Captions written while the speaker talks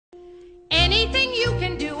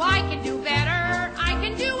can do better. I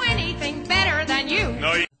can do anything better than you.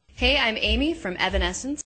 No. Hey, I'm Amy from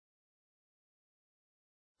Evanescence.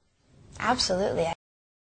 Absolutely.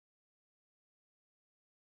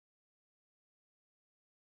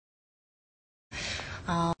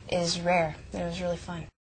 Is rare. It was really fun.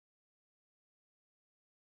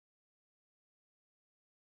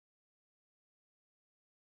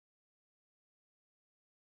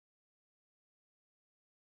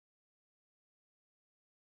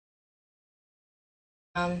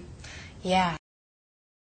 Yeah.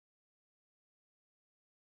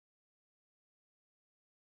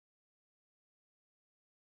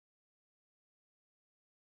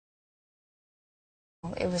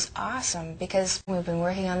 It was awesome because we've been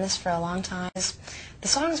working on this for a long time. The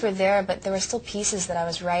songs were there, but there were still pieces that I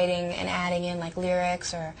was writing and adding in, like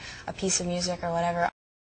lyrics or a piece of music or whatever.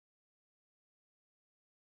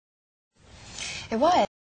 It was.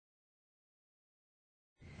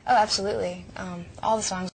 Oh, absolutely. All the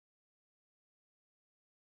songs.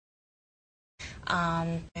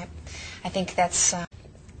 I think that's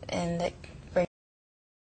in the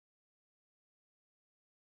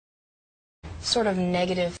sort of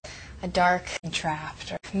negative, a dark,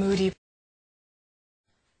 trapped, or moody.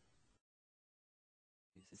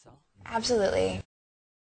 Absolutely.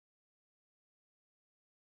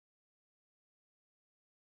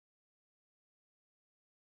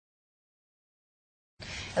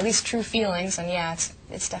 At least true feelings, and yeah,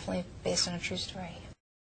 it's definitely based on a true story.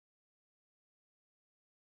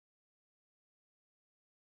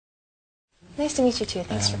 Nice to meet you too.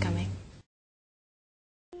 Thanks for coming.